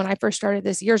 Like I know when I first started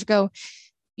this years ago,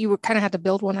 you would kind of have to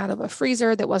build one out of a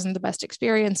freezer that wasn't the best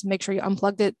experience, and make sure you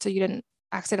unplugged it so you didn't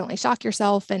accidentally shock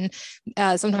yourself. And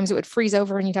sometimes it would freeze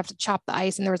over and you'd have to chop the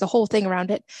ice, and there was a whole thing around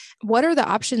it. What are the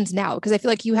options now? Because I feel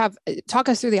like talk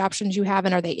us through the options you have,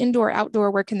 and are they indoor,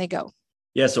 outdoor? Where can they go?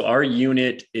 Yeah. So our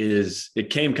unit it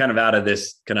came kind of out of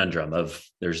this conundrum of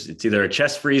it's either a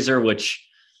chest freezer, which,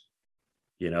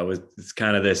 it's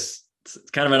kind of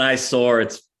an eyesore.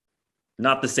 It's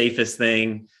not the safest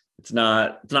thing. It's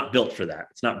not built for that.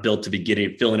 It's not built to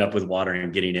be filling up with water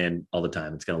and getting in all the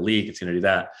time. It's going to leak. It's going to do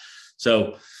that.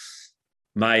 So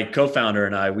my co-founder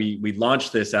and I, we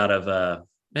launched this out of,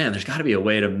 there's got to be a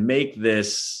way to make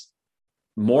this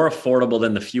more affordable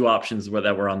than the few options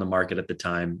that were on the market at the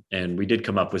time. And we did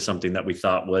come up with something that we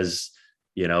thought was,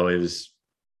 it was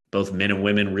both men and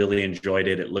women really enjoyed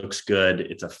it. It looks good.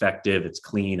 It's effective. It's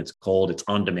clean. It's cold. It's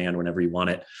on demand whenever you want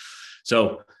it.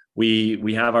 So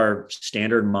we have our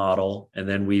standard model, and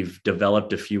then we've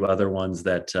developed a few other ones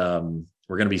that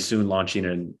we're going to be soon launching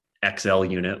an XL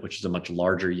unit, which is a much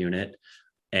larger unit.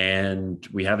 And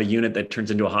we have a unit that turns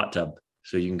into a hot tub.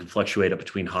 So you can fluctuate it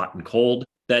between hot and cold.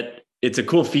 It's a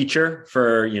cool feature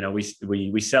for,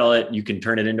 we sell it, you can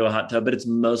turn it into a hot tub, but it's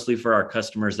mostly for our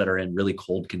customers that are in really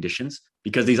cold conditions,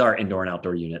 because these are indoor and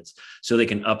outdoor units. So they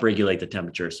can upregulate the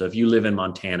temperature. So if you live in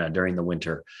Montana during the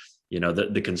winter,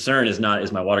 the concern is not,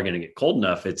 is my water going to get cold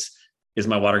enough? Is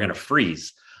my water going to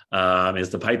freeze?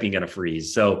 Is the piping going to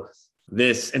freeze? So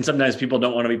and sometimes people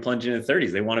don't want to be plunging in the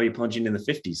 30s. They want to be plunging in the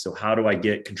 50s. So how do I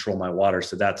control my water?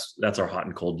 So that's our hot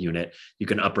and cold unit. You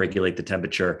can upregulate the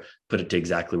temperature, put it to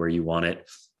exactly where you want it.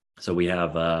 So we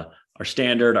have our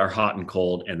standard, our hot and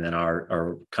cold, and then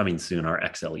our coming soon, our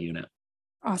XL unit.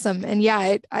 Awesome. And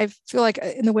yeah, I feel like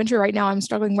in the winter right now, I'm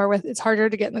struggling more with, it's harder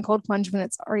to get in the cold plunge when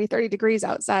it's already 30 degrees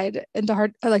outside, and so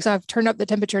I've turned up the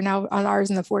temperature now on ours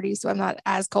in the 40s. So I'm not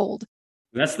as cold.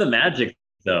 That's the magic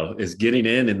though, is getting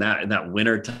in that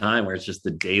winter time where it's just the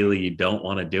daily, you don't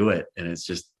want to do it. And it's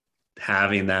just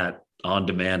having that on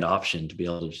demand option to be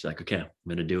able to just like, okay, I'm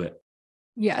going to do it.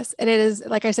 Yes. And it is,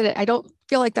 like I said, I don't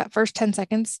feel like that first 10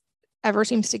 seconds ever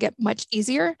seems to get much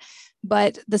easier,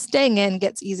 but the staying in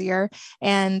gets easier,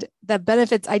 and the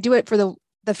benefits, I do it for the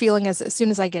feeling as soon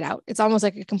as I get out. It's almost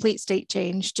like a complete state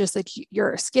change. Just like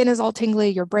your skin is all tingly,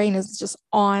 your brain is just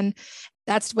on.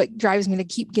 That's what drives me to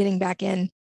keep getting back in.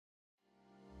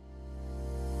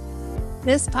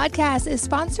 This podcast is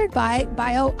sponsored by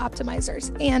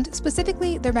Optimizers, and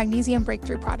specifically their Magnesium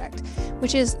Breakthrough product,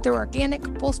 which is their organic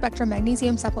full-spectrum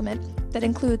magnesium supplement that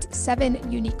includes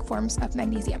 7 unique forms of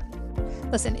magnesium.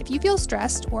 Listen, if you feel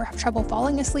stressed or have trouble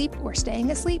falling asleep or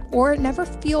staying asleep or never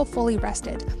feel fully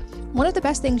rested, one of the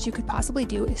best things you could possibly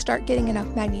do is start getting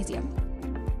enough magnesium.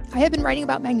 I have been writing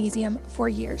about magnesium for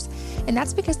years, and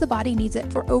that's because the body needs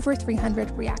it for over 300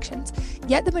 reactions,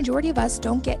 yet the majority of us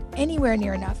don't get anywhere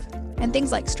near enough. And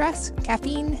things like stress,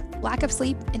 caffeine, lack of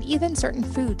sleep, and even certain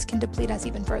foods can deplete us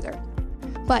even further.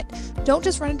 But don't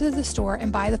just run into the store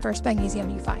and buy the first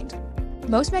magnesium you find.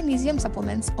 Most magnesium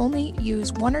supplements only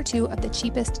use 1 or 2 of the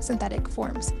cheapest synthetic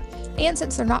forms. And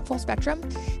since they're not full spectrum,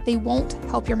 they won't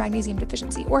help your magnesium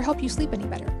deficiency or help you sleep any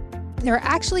better. There are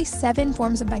actually 7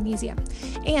 forms of magnesium,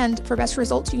 and for best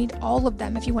results, you need all of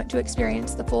them if you want to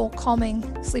experience the full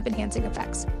calming, sleep-enhancing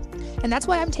effects. And that's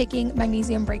why I'm taking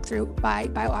Magnesium Breakthrough by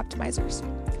BioOptimizers.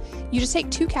 You just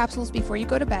take 2 capsules before you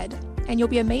go to bed, and you'll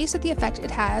be amazed at the effect it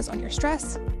has on your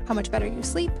stress, how much better you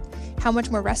sleep, how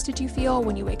much more rested you feel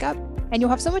when you wake up, and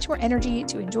you'll have so much more energy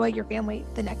to enjoy your family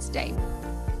the next day.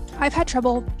 I've had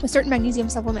trouble with certain magnesium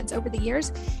supplements over the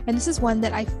years, and this is one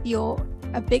that I feel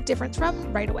a big difference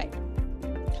from right away.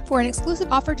 For an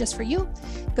exclusive offer just for you,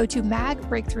 go to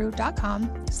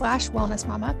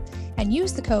magbreakthrough.com/wellnessmama and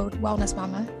use the code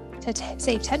wellnessmama to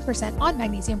save 10% on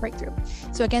Magnesium Breakthrough.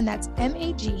 So again, that's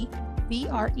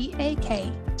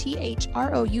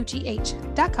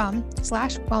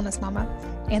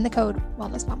magbreakthrough.com/wellnessmama and the code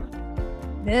wellnessmama.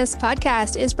 This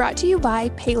podcast is brought to you by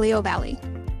Paleo Valley.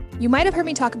 You might have heard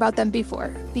me talk about them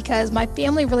before because my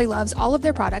family really loves all of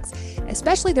their products,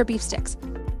 especially their beef sticks.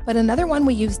 But another one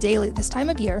we use daily this time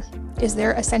of year is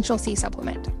their Essential C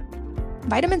supplement.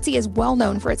 Vitamin C is well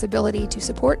known for its ability to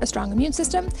support a strong immune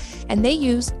system, and they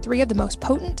use 3 of the most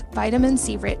potent vitamin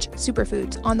C-rich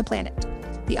superfoods on the planet: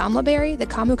 the amla berry, the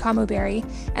camu camu berry,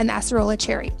 and the acerola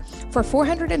cherry, for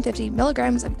 450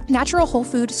 milligrams of natural whole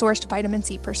food sourced vitamin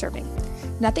C per serving.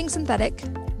 Nothing synthetic,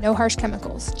 no harsh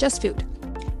chemicals, just food.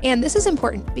 And this is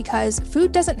important because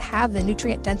food doesn't have the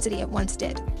nutrient density it once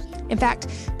did. In fact,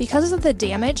 because of the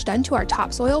damage done to our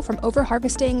topsoil from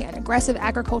overharvesting and aggressive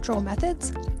agricultural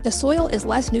methods, the soil is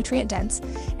less nutrient dense,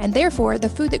 and therefore the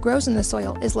food that grows in the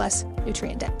soil is less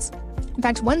nutrient dense. In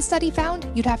fact, one study found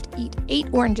you'd have to eat 8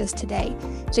 oranges today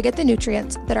to get the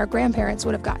nutrients that our grandparents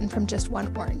would have gotten from just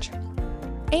 1 orange.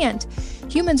 And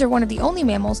humans are one of the only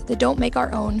mammals that don't make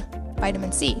our own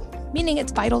vitamin C, meaning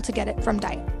it's vital to get it from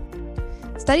diet.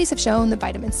 Studies have shown that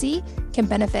vitamin C can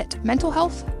benefit mental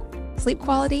health, sleep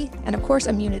quality, and of course,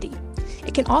 immunity.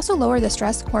 It can also lower the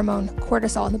stress hormone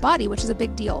cortisol in the body, which is a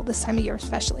big deal this time of year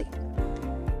especially.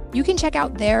 You can check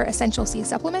out their Essential C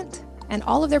supplement and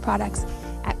all of their products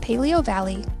at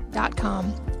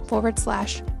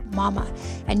paleovalley.com/mama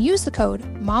and use the code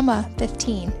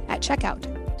MAMA15 at checkout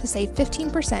to save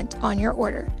 15% on your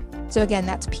order. So again,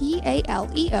 that's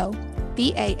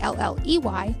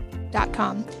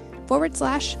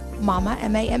paleovalley.com/mama,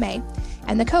 M-A-M-A,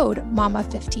 and the code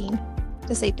MAMA15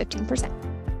 to save 15%.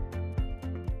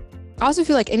 I also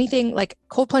feel like anything like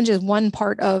cold plunge is one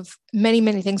part of many,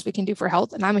 many things we can do for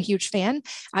health, and I'm a huge fan.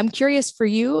 I'm curious for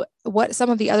you, what some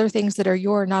of the other things that are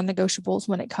your non-negotiables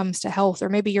when it comes to health, or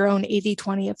maybe your own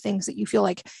 80-20 of things that you feel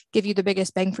like give you the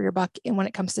biggest bang for your buck and when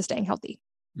it comes to staying healthy.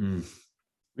 I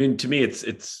mean, to me,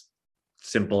 it's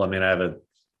simple. I mean, I have a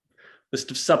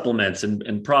list of supplements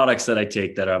and products that I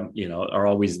take that are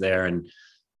always there.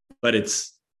 But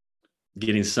it's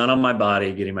getting sun on my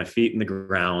body, getting my feet in the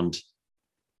ground.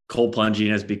 Cold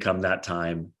plunging has become that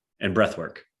time, and breath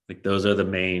work. Like those are the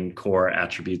main core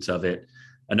attributes of it.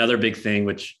 Another big thing,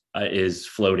 which is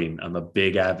floating. I'm a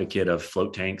big advocate of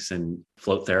float tanks and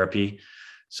float therapy.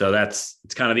 So it's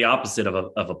kind of the opposite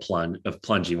of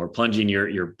plunging. Where plunging,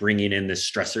 you're bringing in this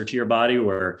stressor to your body.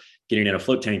 Where getting in a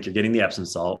float tank, you're getting the Epsom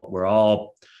salt. We're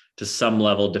all to some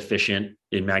level deficient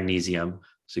in magnesium.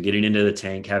 So getting into the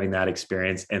tank, having that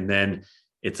experience, and then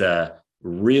it's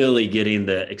really getting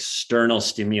the external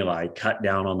stimuli cut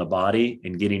down on the body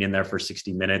and getting in there for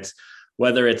 60 minutes,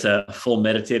 whether it's a full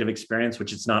meditative experience,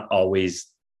 which it's not always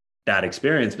that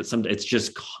experience, but it's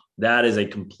just, that is a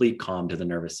complete calm to the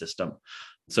nervous system.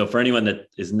 So for anyone that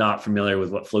is not familiar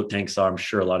with what float tanks are, I'm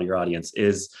sure a lot of your audience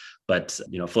is, but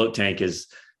float tank is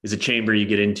a chamber you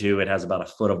get into. It has about a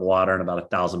foot of water and about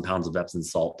 1,000 pounds of Epsom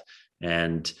salt.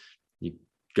 And you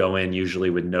go in usually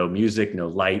with no music, no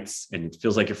lights, and it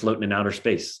feels like you're floating in outer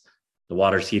space. The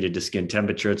water's heated to skin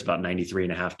temperature. It's about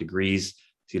 93.5 degrees.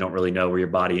 So you don't really know where your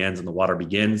body ends and the water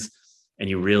begins. And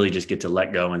you really just get to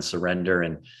let go and surrender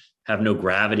and have no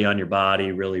gravity on your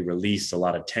body, really release a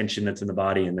lot of tension that's in the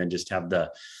body, and then just have the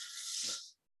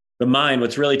mind,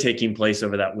 what's really taking place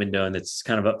over that window. And it's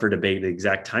kind of up for debate, the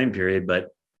exact time period, but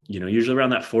usually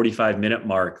around that 45-minute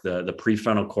mark, the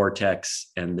prefrontal cortex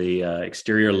and the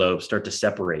exterior lobe start to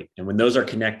separate. And when those are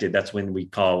connected, it's when we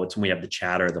have the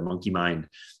chatter, the monkey mind.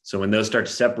 So when those start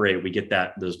to separate, we get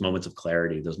those moments of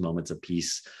clarity, those moments of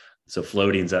peace. So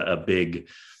floating's a big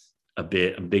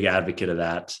advocate of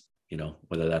that,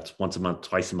 whether that's once a month,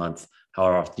 twice a month,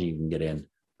 however often you can get in.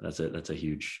 That's a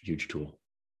huge, huge tool.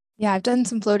 Yeah, I've done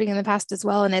some floating in the past as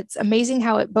well. And it's amazing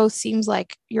how it both seems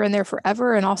like you're in there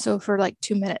forever and also for like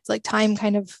 2 minutes, like time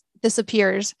kind of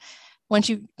disappears once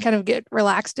you kind of get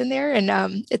relaxed in there.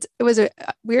 And it was a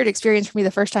weird experience for me the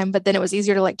first time, but then it was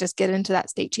easier to like just get into that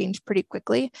state change pretty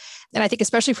quickly. And I think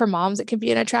especially for moms, it can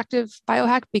be an attractive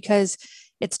biohack because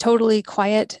it's totally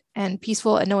quiet and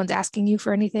peaceful and no one's asking you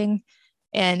for anything.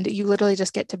 And you literally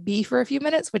just get to be for a few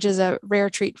minutes, which is a rare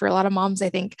treat for a lot of moms, I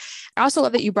think. I also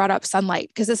love that you brought up sunlight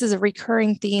because this is a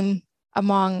recurring theme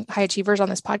among high achievers on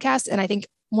this podcast. And I think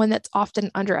one that's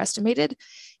often underestimated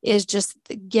is just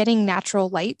getting natural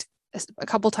light a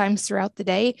couple times throughout the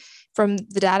day. From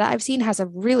the data I've seen, has a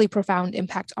really profound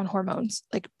impact on hormones,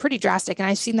 like pretty drastic. And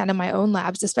I've seen that in my own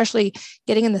labs, especially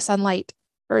getting in the sunlight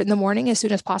or in the morning as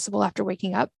soon as possible after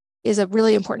waking up is a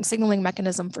really important signaling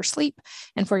mechanism for sleep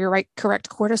and for your correct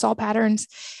cortisol patterns.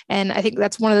 And I think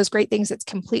that's one of those great things that's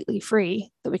completely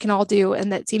free that we can all do.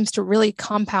 And that seems to really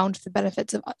compound the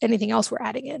benefits of anything else we're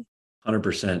adding in.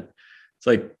 100%. It's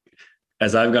like,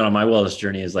 as I've gone on my wellness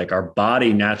journey, is like our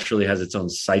body naturally has its own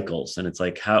cycles. And it's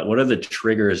like, what are the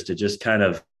triggers to just kind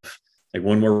of like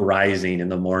when we're rising in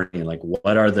the morning, like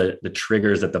what are the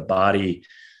triggers that the body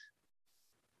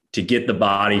to get the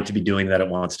body to be doing that it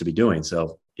wants to be doing?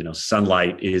 So,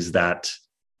 sunlight is that,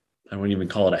 I wouldn't even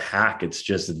call it a hack. It's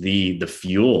just the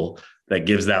fuel that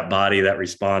gives that body that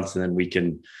response. And then we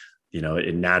can,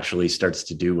 it naturally starts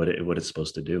to do what it's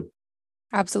supposed to do.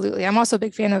 Absolutely. I'm also a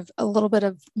big fan of a little bit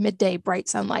of midday bright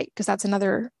sunlight because that's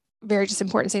another very just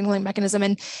important signaling mechanism.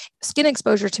 And skin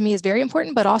exposure to me is very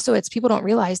important, but also people don't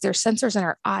realize there's sensors in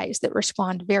our eyes that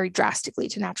respond very drastically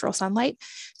to natural sunlight.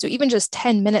 So even just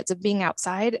 10 minutes of being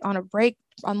outside on a break,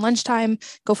 on lunchtime,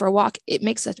 go for a walk, it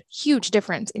makes a huge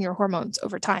difference in your hormones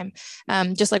over time.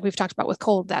 Just like we've talked about with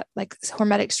cold, that like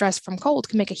hormetic stress from cold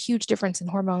can make a huge difference in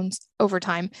hormones over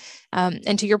time.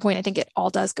 And to your point, I think it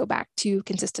all does go back to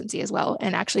consistency as well.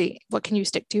 And actually, what can you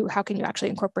stick to? How can you actually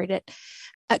incorporate it?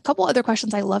 A couple other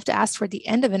questions I love to ask for the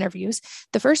end of interviews.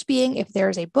 The first being if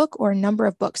there's a book or a number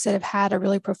of books that have had a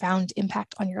really profound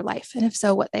impact on your life, and if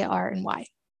so, what they are and why.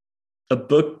 A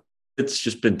book that's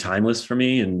just been timeless for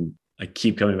me, and I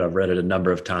keep coming back. I've read it a number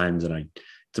of times, and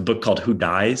it's a book called Who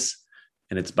Dies,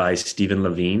 and it's by Stephen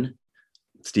Levine.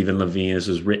 Stephen Levine, this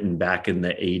was written back in the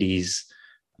 80s.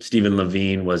 Stephen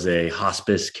Levine was a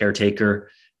hospice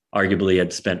caretaker, arguably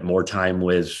had spent more time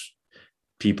with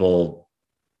people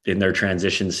in their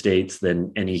transition states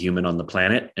than any human on the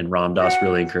planet. And Ram Dass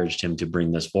really encouraged him to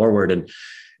bring this forward. And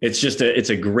it's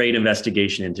a great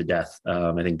investigation into death.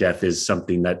 I think death is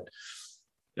something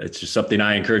it's just something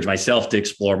I encourage myself to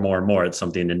explore more and more. It's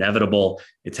something inevitable.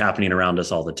 It's happening around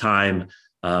us all the time.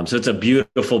 So it's a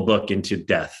beautiful book into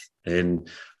death and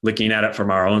looking at it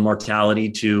from our own mortality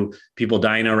to people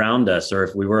dying around us. Or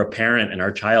if we were a parent and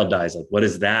our child dies, like, what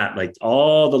is that? Like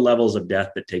all the levels of death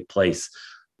that take place.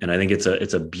 And I think it's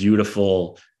a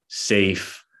beautiful,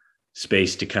 safe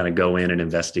space to kind of go in and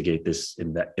investigate this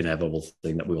inevitable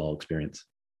thing that we all experience.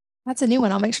 That's a new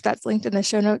one. I'll make sure that's linked in the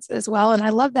show notes as well. And I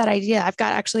love that idea. I've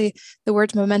got actually the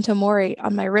words memento mori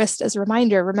on my wrist as a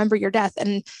reminder, remember your death.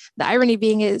 And the irony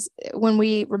being is when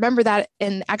we remember that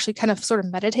and actually kind of sort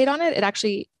of meditate on it, it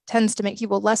actually tends to make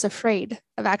people less afraid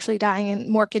of actually dying and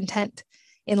more content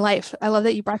in life. I love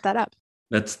that you brought that up.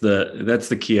 That's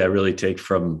the key I really take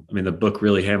from, the book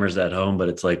really hammers that home, but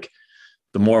it's like,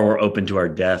 the more we're open to our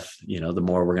death, the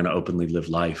more we're going to openly live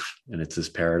life. And it's this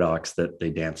paradox that they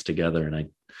dance together. And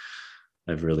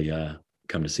I've really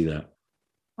come to see that.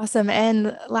 Awesome.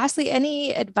 And lastly,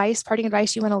 any parting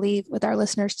advice you want to leave with our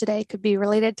listeners today? Could be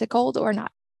related to cold or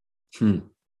not.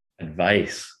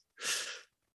 Advice.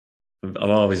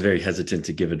 I'm always very hesitant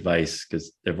to give advice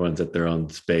because everyone's at their own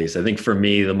space. I think for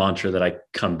me, the mantra that I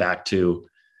come back to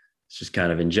is just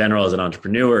kind of in general as an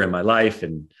entrepreneur in my life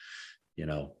and,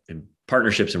 in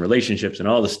partnerships and relationships and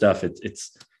all the stuff.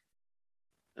 It's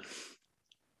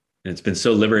been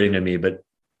so liberating to me, but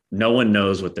none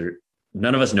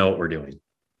of us know what we're doing.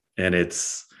 And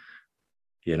it's,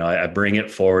 I bring it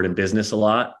forward in business a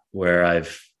lot where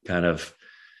I've kind of,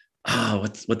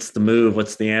 what's the move?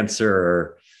 What's the answer?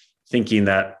 Or thinking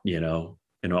that, in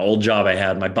an old job I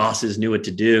had, my bosses knew what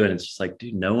to do. And it's just like,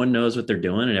 dude, no one knows what they're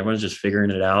doing and everyone's just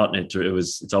figuring it out. And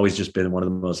it's always just been one of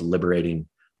the most liberating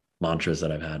mantras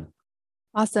that I've had.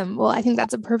 Awesome. Well, I think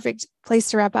that's a perfect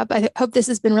place to wrap up. I hope this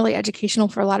has been really educational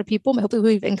for a lot of people. Hopefully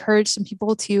we've encouraged some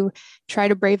people to try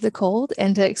to brave the cold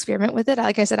and to experiment with it.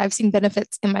 Like I said, I've seen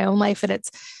benefits in my own life, and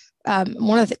it's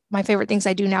one of my favorite things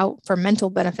I do now for mental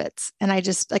benefits. And I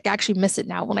just actually miss it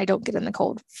now when I don't get in the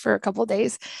cold for a couple of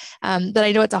days. But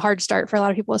I know it's a hard start for a lot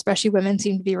of people, especially women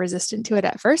seem to be resistant to it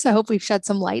at first. I hope we've shed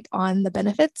some light on the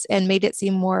benefits and made it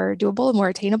seem more doable and more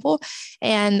attainable.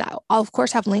 And I'll of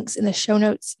course have links in the show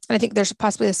notes. And I think there's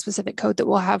possibly a specific code that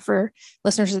we'll have for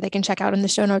listeners that they can check out in the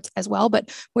show notes as well. But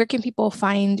where can people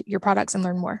find your products and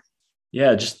learn more?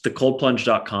 Yeah, just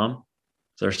thecoldplunge.com.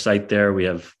 It's our site there. We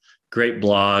have great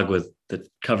blog that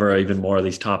cover even more of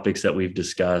these topics that we've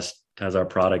discussed, has our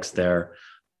products there.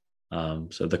 So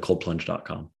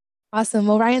thecoldplunge.com. Awesome.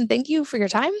 Well, Ryan, thank you for your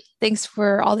time. Thanks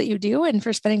for all that you do and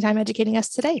for spending time educating us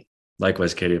today.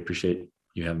 Likewise, Katie, appreciate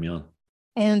you having me on.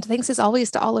 And thanks as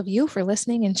always to all of you for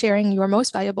listening and sharing your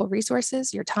most valuable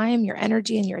resources, your time, your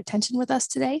energy, and your attention with us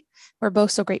today. We're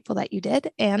both so grateful that you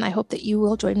did. And I hope that you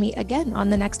will join me again on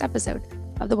the next episode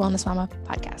of the Wellness Mama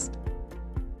podcast.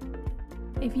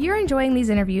 If you're enjoying these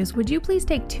interviews, would you please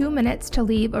take 2 minutes to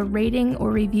leave a rating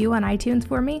or review on iTunes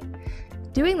for me?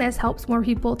 Doing this helps more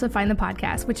people to find the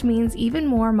podcast, which means even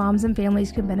more moms and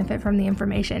families can benefit from the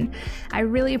information. I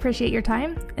really appreciate your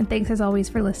time, and thanks as always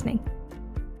for listening.